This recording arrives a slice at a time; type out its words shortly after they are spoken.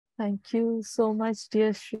Thank you so much,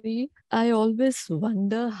 dear Shree. I always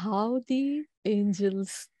wonder how the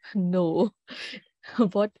angels know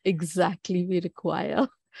what exactly we require.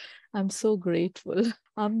 I'm so grateful.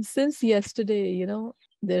 Since yesterday,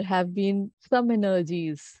 there have been some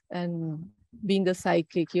energies, and being a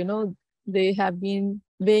psychic, they have been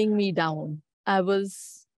weighing me down. I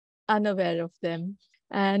was unaware of them.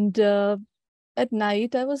 And at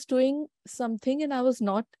night, I was doing something and I was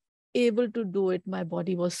not able to do it. My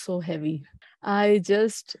body was so heavy. I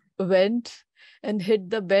just went and hit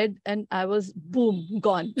the bed and I was boom,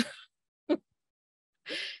 gone.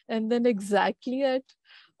 And then exactly at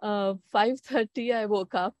 5:30, I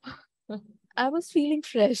woke up. I was feeling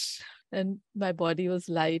fresh and my body was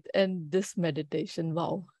light. And this meditation,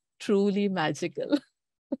 wow, truly magical.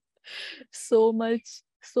 So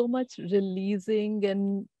much releasing.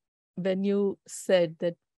 And when you said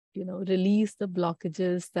that, release the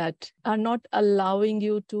blockages that are not allowing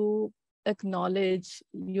you to acknowledge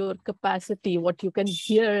your capacity, what you can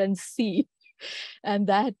hear and see. And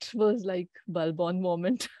that was like bulb on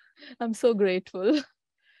moment. I'm so grateful.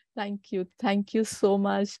 Thank you. Thank you so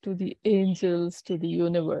much to the angels, to the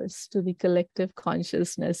universe, to the collective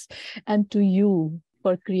consciousness, and to you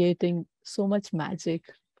for creating so much magic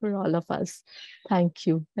for all of us. Thank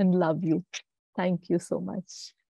you and love you. Thank you so much.